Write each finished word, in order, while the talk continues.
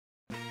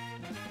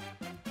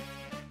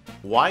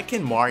Why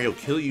can Mario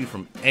kill you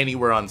from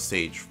anywhere on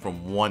stage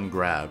from one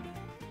grab?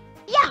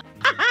 Yeah!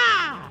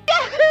 Ha-ha!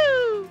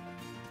 Yahoo!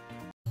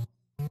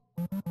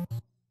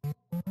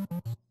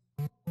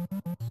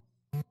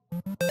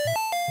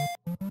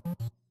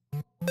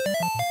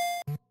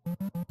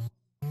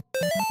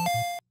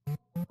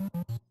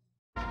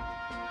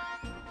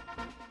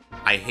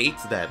 I hate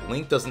that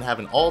Link doesn't have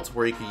an ult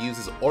where he can use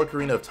his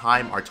Ocarina of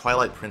Time or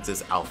Twilight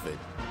Princess outfit.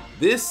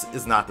 This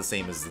is not the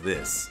same as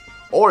this,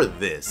 or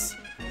this,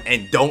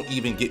 and don't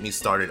even get me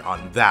started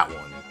on that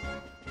one.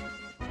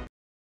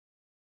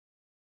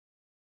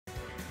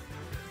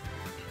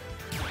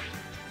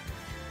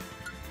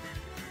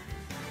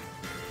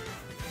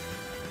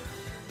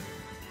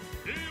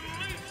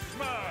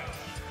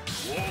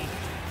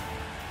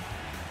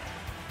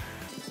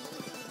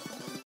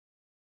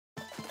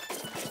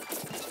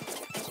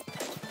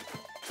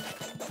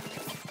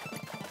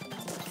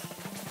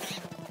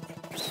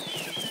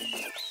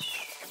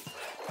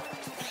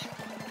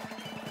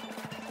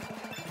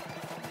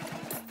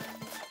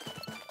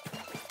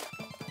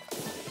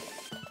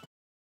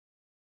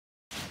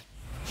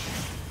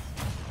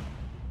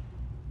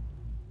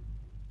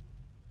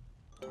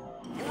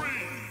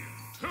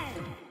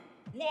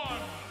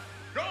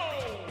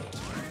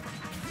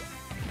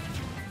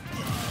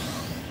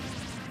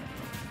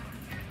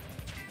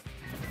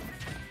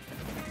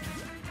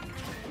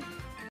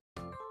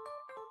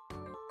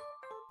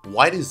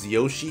 Why does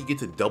Yoshi get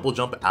to double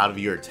jump out of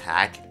your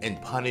attack and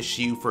punish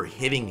you for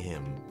hitting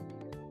him?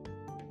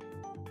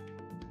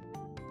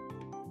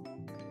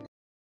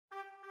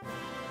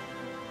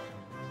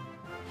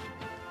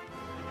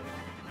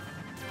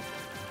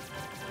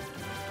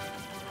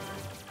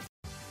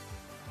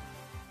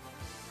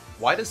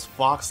 Why does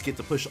Fox get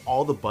to push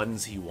all the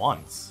buttons he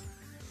wants?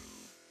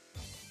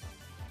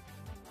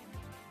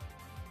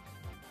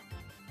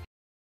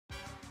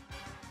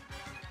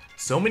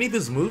 So many of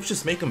his moves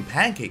just make him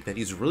pancake that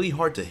he's really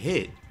hard to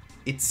hit.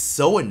 It's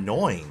so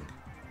annoying.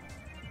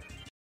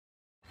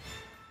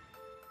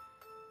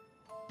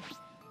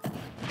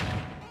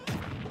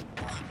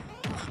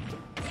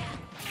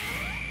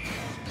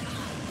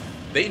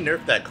 They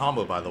nerfed that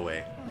combo, by the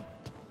way.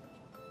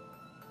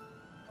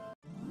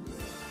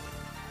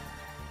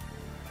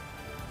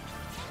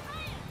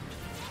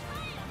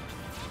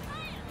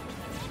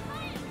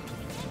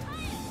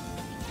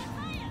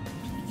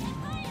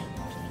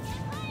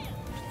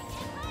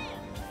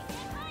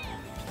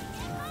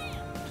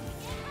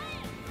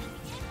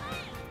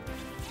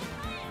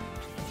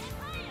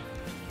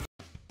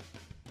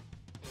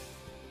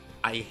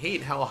 I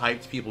hate how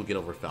hyped people get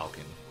over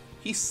Falcon.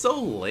 He's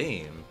so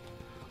lame.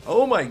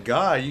 Oh my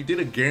god, you did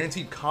a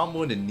guaranteed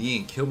combo in the knee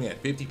and killed me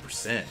at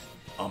 50%.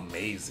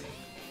 Amazing.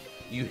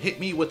 You hit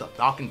me with a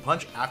Falcon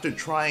Punch after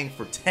trying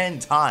for 10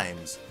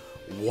 times.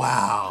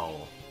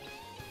 Wow.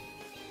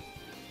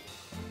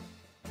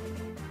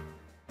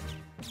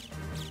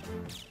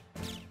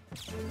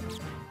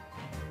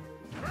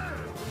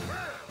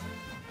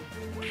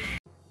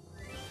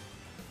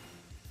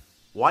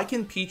 Why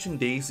can Peach and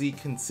Daisy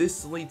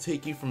consistently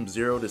take you from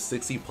 0 to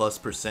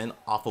 60+%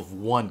 off of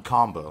one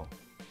combo?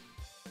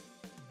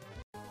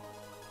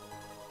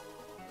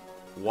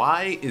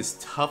 Why is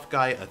Tough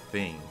Guy a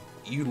thing?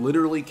 You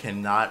literally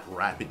cannot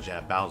rapid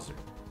jab Bowser.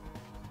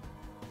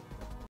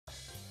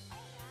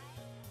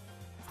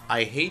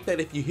 I hate that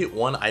if you hit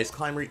one Ice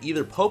Climber,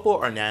 either Popo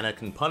or Nana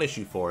can punish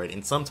you for it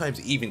and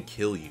sometimes even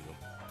kill you.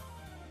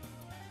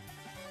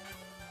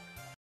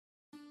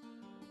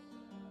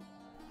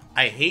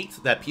 I hate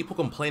that people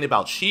complain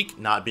about Sheik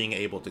not being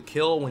able to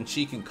kill when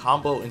she can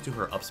combo into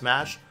her up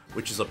smash,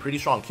 which is a pretty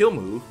strong kill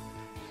move,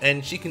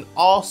 and she can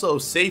also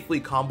safely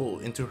combo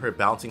into her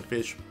bouncing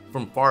fish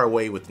from far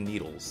away with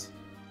needles.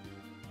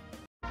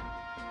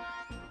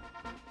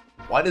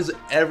 Why does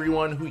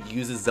everyone who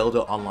uses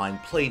Zelda Online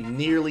play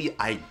nearly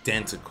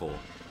identical?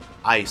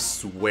 I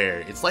swear,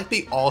 it's like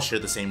they all share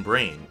the same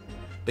brain.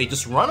 They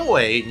just run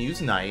away and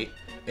use Night,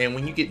 and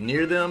when you get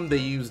near them, they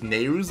use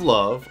Nehru's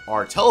Love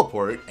or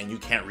Teleport, and you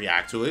can't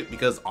react to it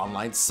because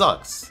online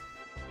sucks.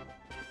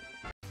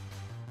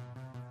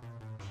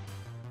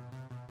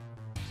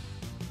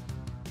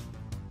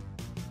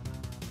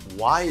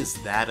 Why is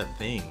that a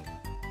thing?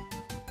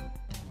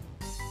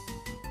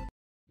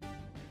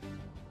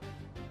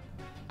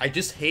 I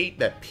just hate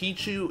that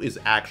Pichu is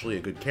actually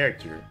a good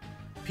character.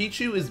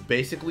 Pichu is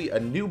basically a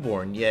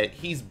newborn, yet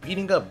he's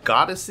beating up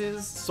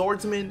goddesses,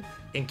 swordsmen,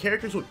 and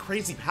characters with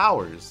crazy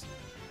powers.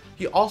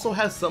 He also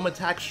has some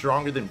attacks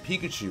stronger than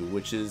Pikachu,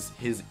 which is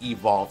his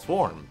evolved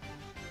form.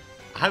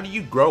 How do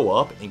you grow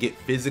up and get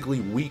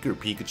physically weaker,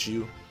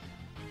 Pikachu?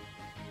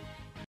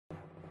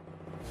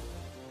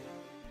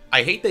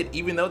 I hate that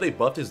even though they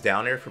buffed his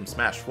down air from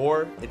Smash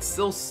 4, it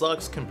still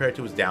sucks compared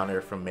to his down air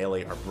from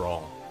Melee or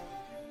Brawl.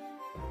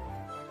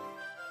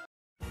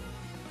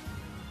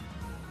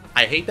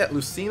 I hate that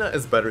Lucina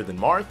is better than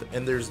Marth,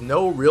 and there's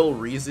no real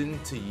reason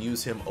to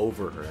use him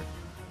over her.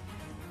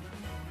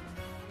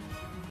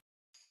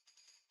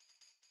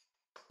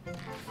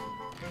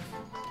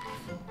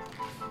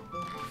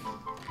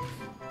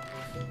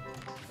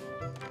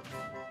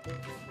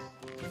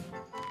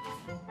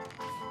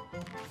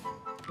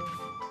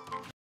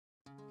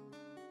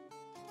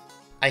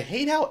 I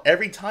hate how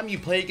every time you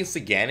play against a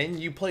Ganon,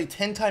 you play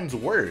 10 times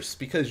worse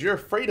because you're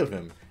afraid of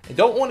him and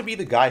don't want to be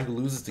the guy who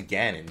loses to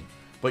Ganon,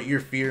 but your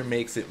fear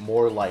makes it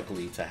more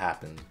likely to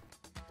happen.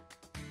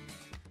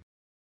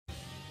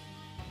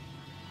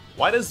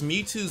 Why does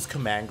Mewtwo's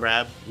command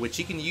grab, which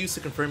he can use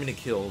to confirm into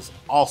kills,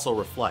 also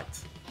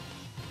reflect?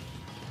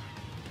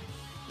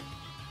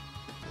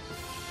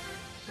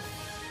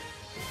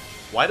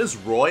 Why does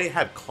Roy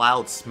have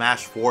Cloud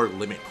smash forward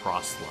limit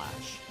cross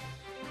slash?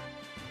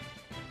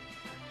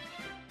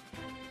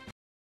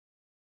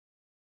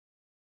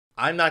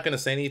 I'm not going to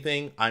say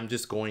anything, I'm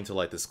just going to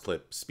let this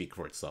clip speak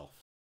for itself.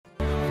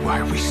 Why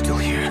are we still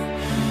here?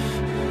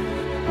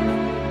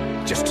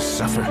 Just to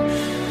suffer?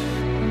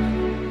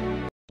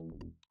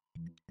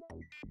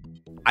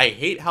 I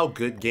hate how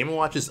good Game &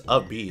 Watch's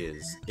up B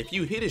is. If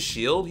you hit his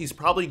shield, he's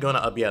probably going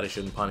to up B out of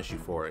shield and punish you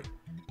for it.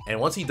 And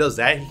once he does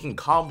that, he can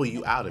combo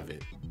you out of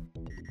it.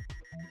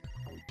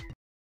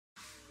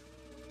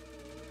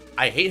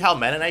 I hate how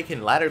Meta Knight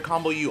can ladder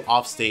combo you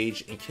off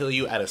stage and kill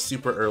you at a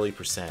super early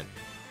percent.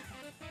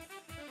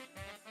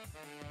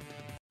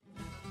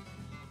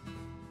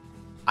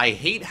 I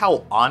hate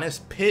how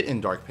honest Pit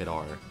and Dark Pit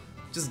are.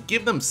 Just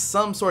give them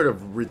some sort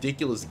of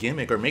ridiculous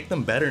gimmick or make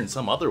them better in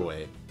some other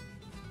way.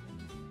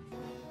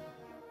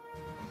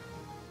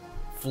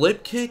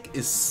 Flip Kick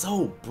is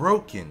so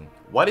broken.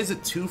 Why does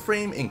it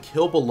 2-frame and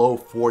kill below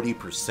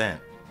 40%?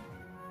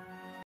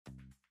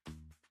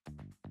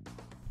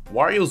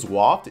 Wario's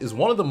Waft is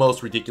one of the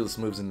most ridiculous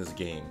moves in this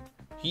game.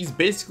 He's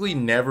basically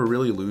never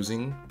really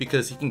losing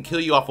because he can kill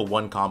you off of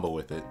one combo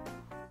with it.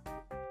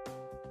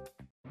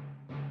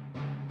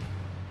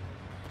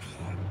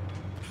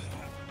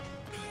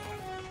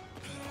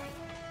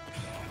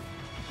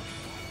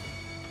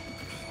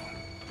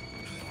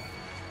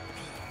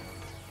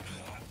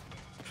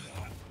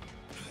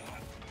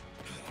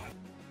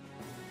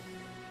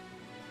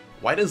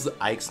 Why does the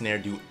Ike Snare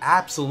do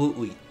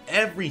absolutely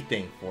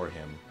everything for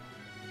him?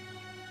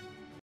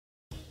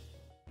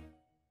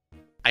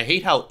 I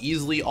hate how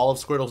easily all of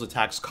Squirtle's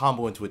attacks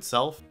combo into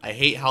itself, I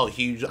hate how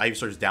huge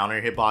Ivysaur's down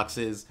air hitbox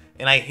is,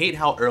 and I hate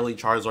how early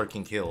Charizard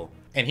can kill.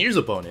 And here's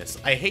a bonus,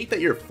 I hate that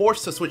you're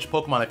forced to switch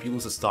Pokemon if you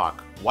lose a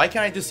stock. Why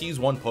can't I just use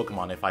one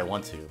Pokemon if I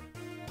want to?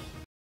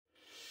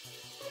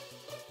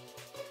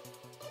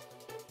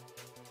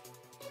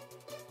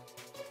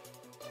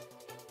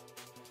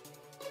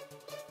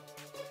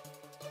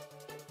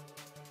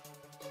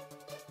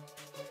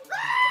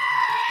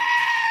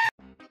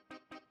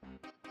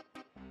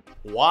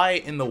 Why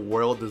in the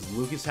world does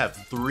Lucas have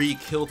 3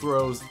 kill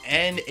throws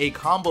and a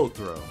combo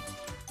throw?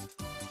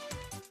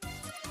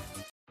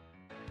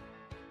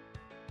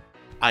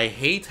 I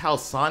hate how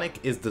Sonic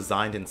is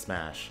designed in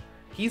Smash.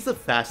 He's the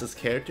fastest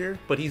character,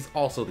 but he's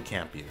also the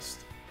campiest.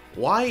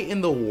 Why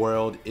in the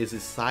world is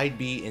his side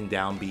B and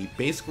down B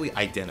basically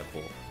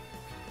identical?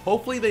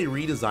 Hopefully they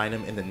redesign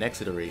him in the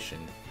next iteration.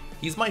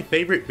 He's my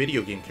favorite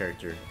video game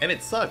character, and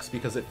it sucks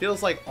because it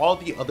feels like all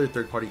the other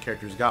third-party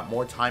characters got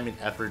more time and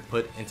effort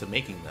put into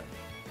making them.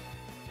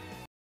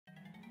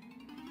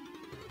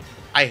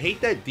 I hate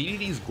that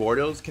DDD's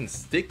Gordos can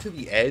stick to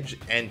the edge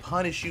and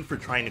punish you for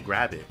trying to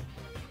grab it.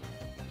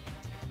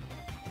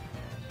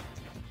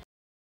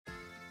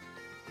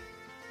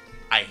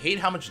 I hate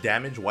how much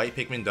damage White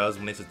Pikmin does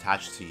when it's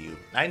attached to you.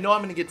 I know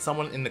I'm gonna get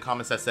someone in the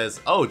comments that says,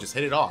 oh, just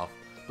hit it off,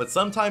 but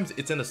sometimes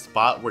it's in a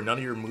spot where none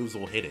of your moves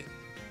will hit it.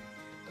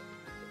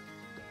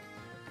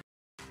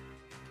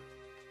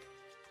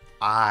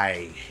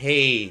 I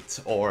hate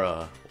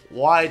Aura.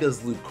 Why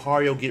does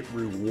Lucario get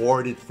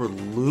rewarded for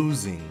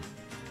losing?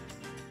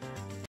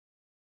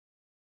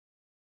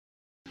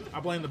 I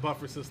blame the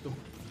buffer system.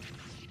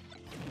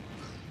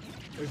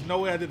 There's no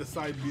way I did a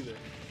side B there.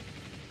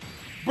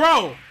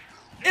 Bro!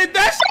 And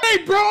that shit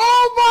ain't bro!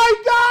 Oh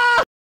my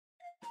god!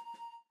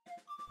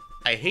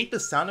 I hate the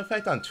sound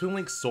effect on Toon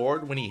Link's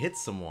sword when he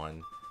hits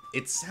someone.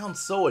 It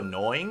sounds so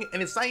annoying,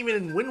 and it's not even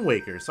in Wind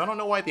Waker, so I don't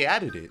know why they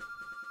added it.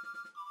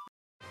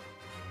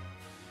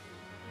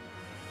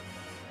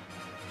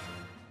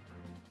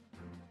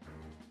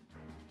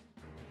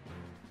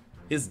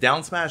 His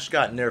down smash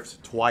got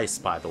nerfed twice,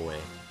 by the way.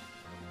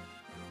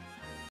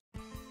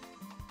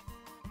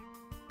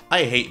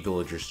 I hate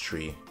Villager's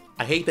Tree.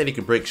 I hate that he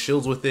can break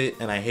shields with it,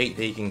 and I hate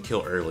that he can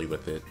kill early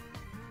with it.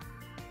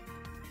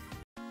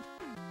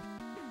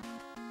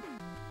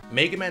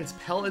 Mega Man's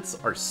pellets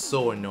are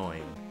so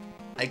annoying.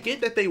 I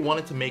get that they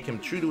wanted to make him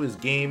true to his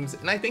games,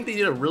 and I think they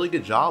did a really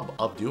good job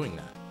of doing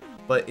that,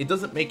 but it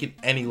doesn't make it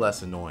any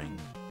less annoying.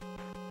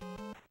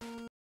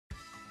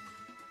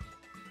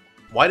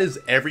 Why does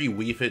every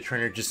Wii Fit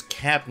trainer just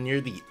camp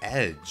near the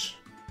edge?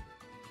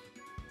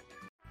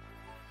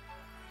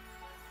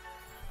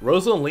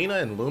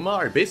 Rosalina and Luma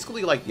are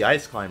basically like the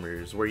Ice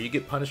Climbers, where you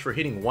get punished for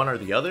hitting one or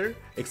the other,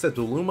 except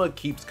Luma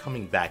keeps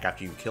coming back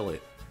after you kill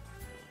it.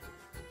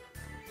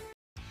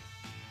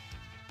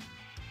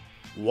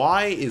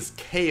 Why is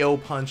KO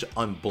Punch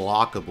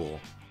unblockable?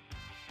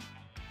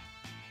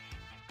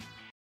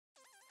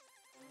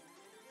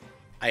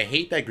 I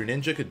hate that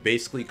Greninja could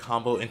basically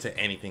combo into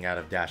anything out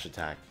of dash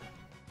attack.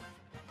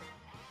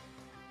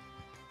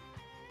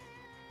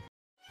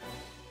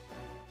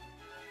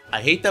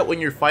 I hate that when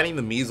you're fighting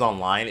the Miis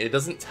online, it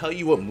doesn't tell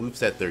you what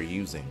moveset they're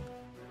using.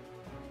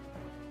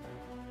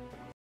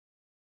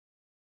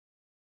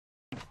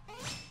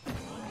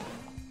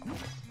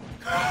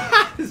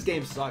 This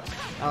game sucks.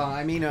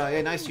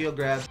 A nice shield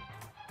grab.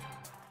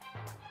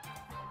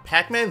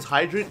 Pac-Man's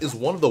Hydrant is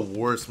one of the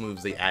worst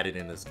moves they added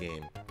in this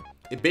game.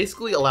 It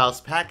basically allows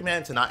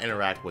Pac-Man to not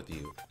interact with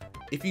you.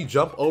 If you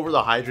jump over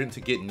the hydrant to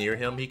get near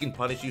him, he can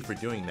punish you for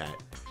doing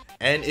that.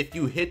 And if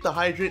you hit the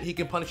hydrant, he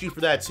can punish you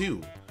for that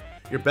too.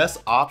 Your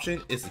best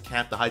option is to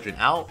camp the hydrant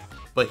out,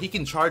 but he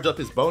can charge up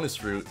his bonus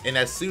fruit, and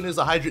as soon as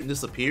the hydrant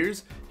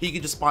disappears, he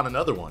can just spawn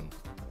another one.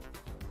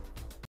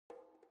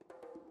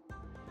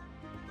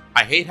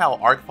 I hate how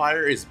Arc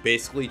Fire is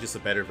basically just a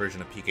better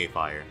version of PK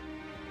Fire.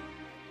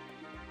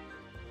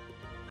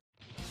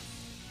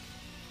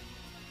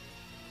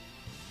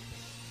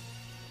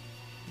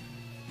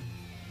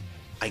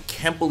 I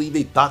can't believe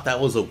they thought that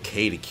was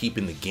okay to keep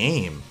in the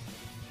game.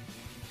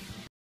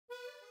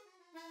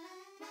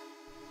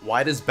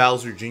 Why does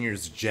Bowser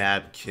Jr.'s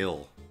jab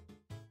kill?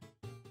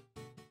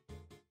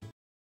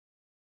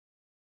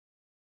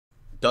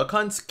 Duck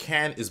Hunt's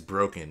can is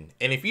broken,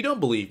 and if you don't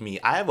believe me,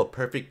 I have a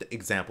perfect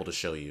example to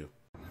show you.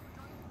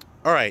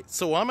 Alright,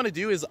 so what I'm going to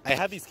do is, I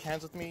have these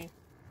cans with me.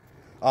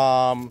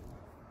 I'm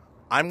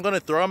going to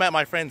throw them at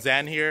my friend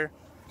Zan here,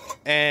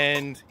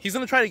 and he's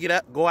going to try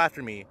to go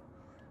after me.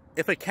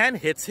 If a can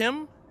hits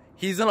him,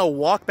 he's going to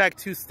walk back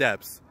 2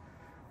 steps.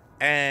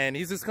 And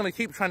he's just going to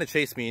keep trying to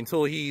chase me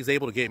until he's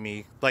able to get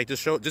me. Like,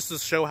 just to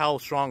show how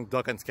strong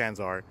Duck Hunt's cans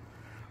are.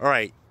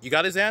 Alright, you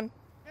got it, Zan?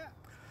 Yeah.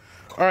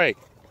 Alright.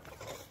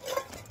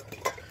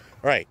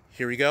 Alright,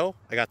 here we go.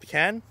 I got the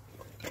can.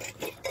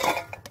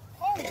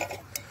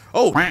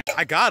 Oh,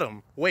 I got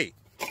him. Wait.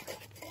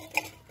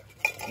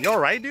 You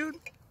alright, dude?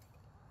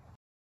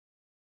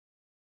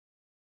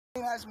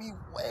 It has me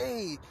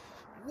way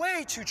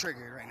too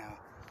triggered right now.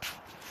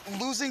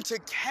 Losing to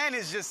Ken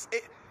is just,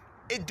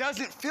 it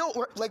doesn't feel,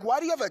 like, why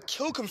do you have a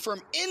kill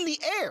confirm in the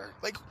air?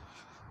 Like,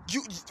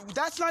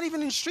 that's not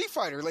even in Street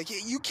Fighter. Like,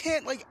 you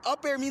can't, like,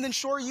 up air me, then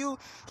shore you,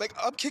 like,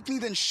 up kick me,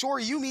 then shore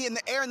you me in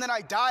the air, and then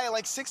I die at,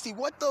 like, 60.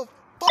 What the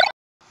fuck?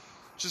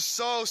 Just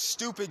so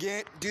stupid,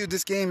 dude,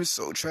 this game is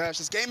so trash.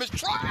 This game is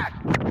trash!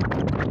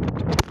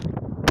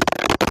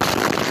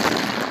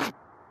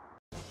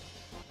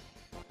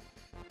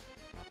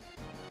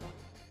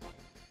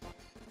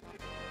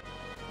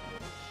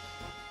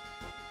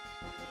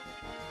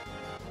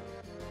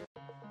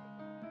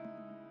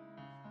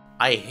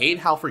 I hate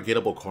how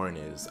forgettable Corrin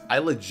is. I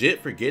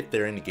legit forget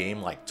they're in the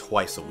game like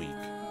twice a week.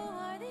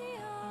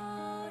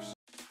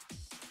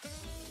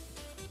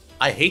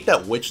 I hate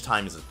that witch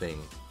time is a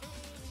thing.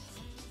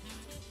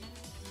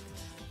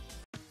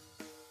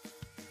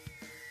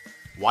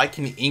 Why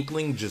can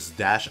Inkling just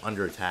dash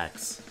under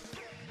attacks?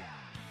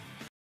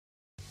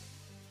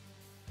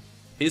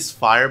 His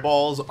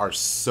fireballs are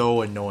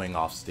so annoying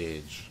off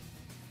stage.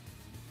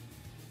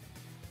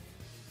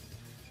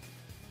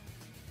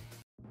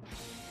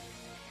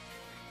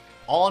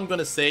 All I'm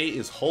gonna say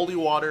is holy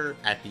water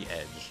at the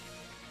edge.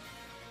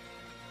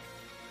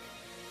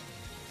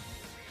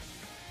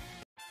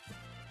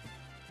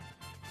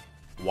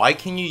 Why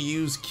can you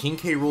use King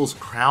K. Rool's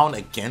crown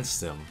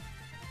against him?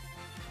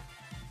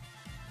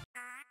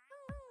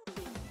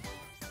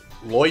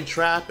 Lloyd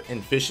Trap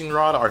and Fishing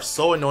Rod are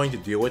so annoying to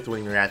deal with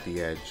when you're at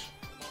the edge.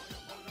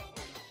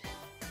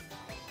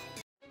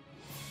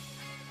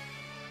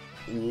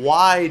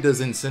 Why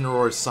does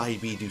Incineroar's side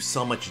B do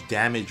so much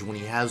damage when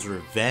he has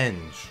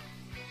revenge?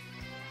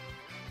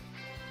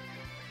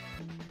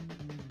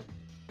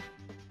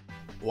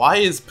 Why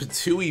is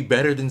Patooey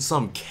better than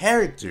some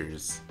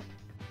characters?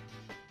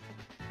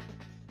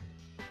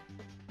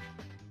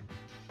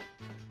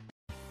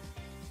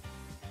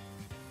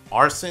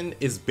 Arson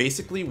is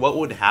basically what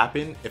would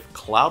happen if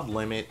Cloud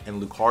Limit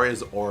and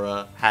Lucaria's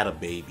Aura had a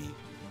baby.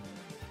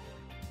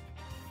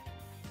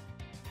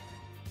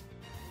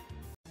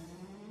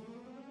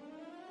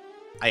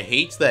 I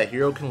hate that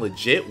Hero can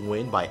legit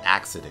win by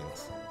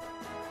accident.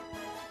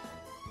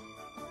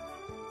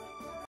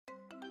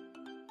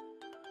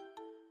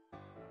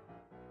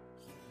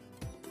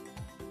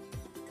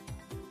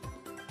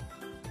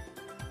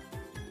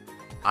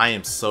 I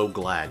am so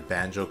glad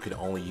Banjo could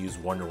only use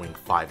Wonder Wing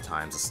 5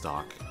 times a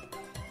stock.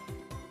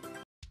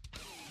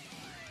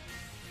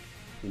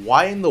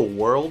 Why in the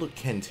world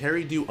can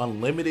Terry do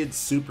unlimited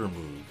super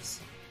moves?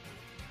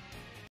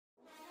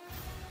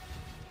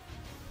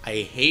 I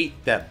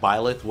hate that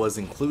Byleth was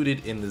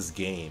included in this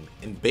game,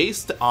 and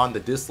based on the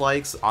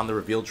dislikes on the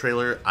reveal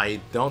trailer, I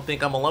don't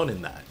think I'm alone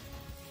in that.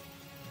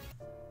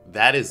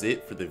 That is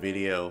it for the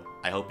video.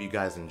 I hope you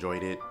guys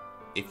enjoyed it.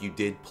 If you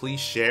did, please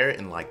share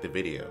and like the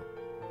video.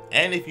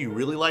 And if you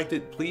really liked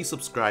it, please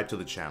subscribe to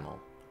the channel.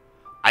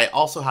 I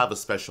also have a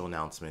special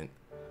announcement.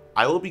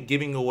 I will be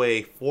giving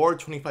away 4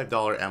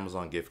 $25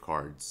 Amazon gift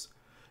cards.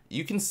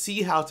 You can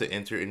see how to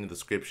enter in the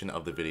description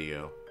of the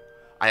video.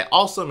 I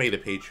also made a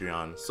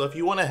Patreon, so if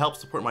you want to help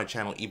support my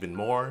channel even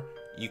more,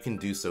 you can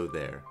do so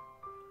there.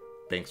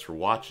 Thanks for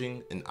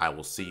watching, and I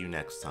will see you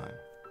next time.